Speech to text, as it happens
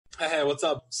Hey, what's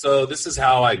up? So this is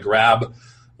how I grab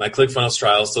my ClickFunnels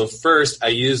trial. So first, I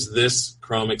use this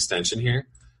Chrome extension here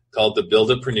called the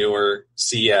Buildapreneur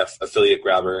CF Affiliate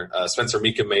Grabber. Spencer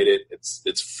Mika made it.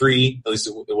 It's free. At least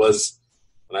it was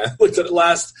when I looked at it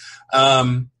last.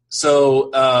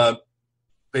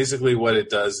 Basically what it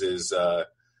does is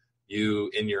you,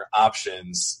 in your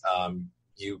options,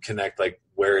 you connect like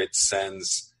where it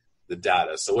sends the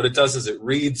data. So what it does is it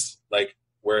reads like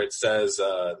where it says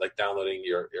like downloading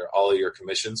your all of your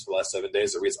commissions for the last 7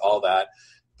 days. It reads all that,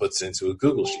 puts it into a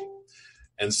Google Sheet.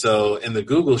 And so in the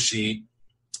Google Sheet,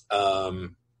 I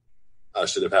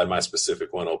should have had my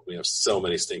specific one open. We have so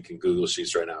many stinking Google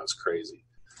Sheets right now. It's crazy.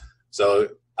 So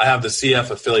I have the CF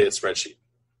affiliate spreadsheet,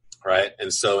 right?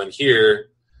 And so in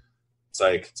here,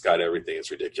 it's got everything.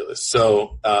 It's ridiculous.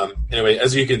 So anyway,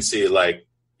 as you can see,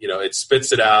 it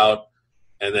spits it out.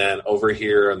 And then over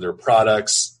here under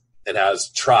products, it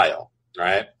has trial,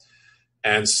 right?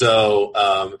 And so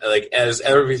as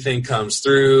everything comes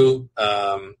through,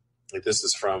 this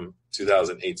is from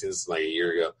 2018, this is like a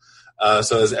year ago.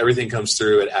 So as everything comes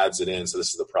through, it adds it in. So this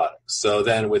is the product. So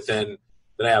then then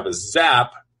I have a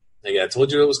Zap. Again, I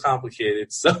told you it was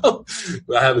complicated. So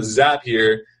I have a Zap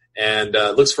here and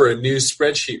looks for a new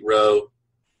spreadsheet row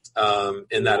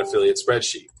in that affiliate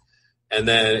spreadsheet. And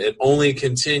then it only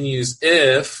continues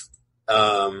if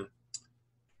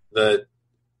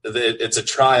it's a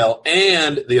trial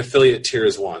and the affiliate tier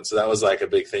is one. So that was like a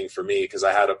big thing for me because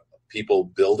I had people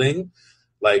building.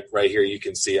 Like right here, you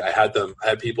can see I had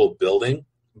people building,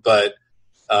 but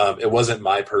it wasn't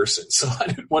my person. So I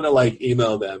didn't want to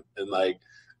email them and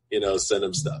send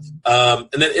them stuff. And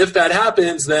then if that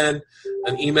happens, then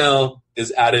an email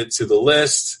is added to the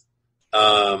list.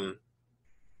 And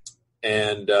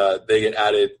they get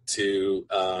added to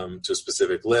a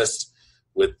specific list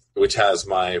which has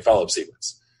my follow-up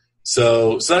sequence.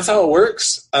 So that's how it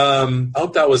works. I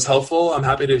hope that was helpful. I'm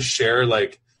happy to share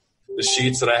the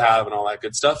sheets that I have and all that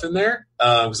good stuff in there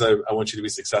because I want you to be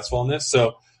successful in this.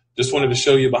 So just wanted to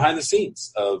show you behind the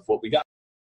scenes of what we got.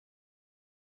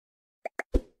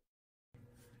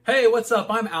 Hey, what's up?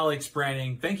 I'm Alex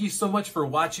Branning. Thank you so much for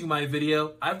watching my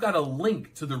video. I've got a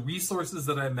link to the resources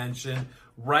that I mentioned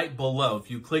right below. If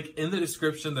you click in the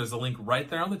description, there's a link right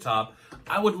there on the top.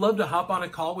 I would love to hop on a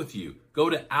call with you.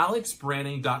 Go to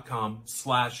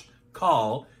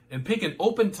alexbranning.com/call and pick an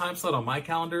open time slot on my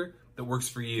calendar that works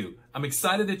for you. I'm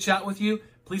excited to chat with you.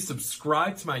 Please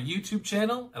subscribe to my YouTube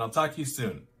channel and I'll talk to you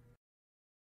soon.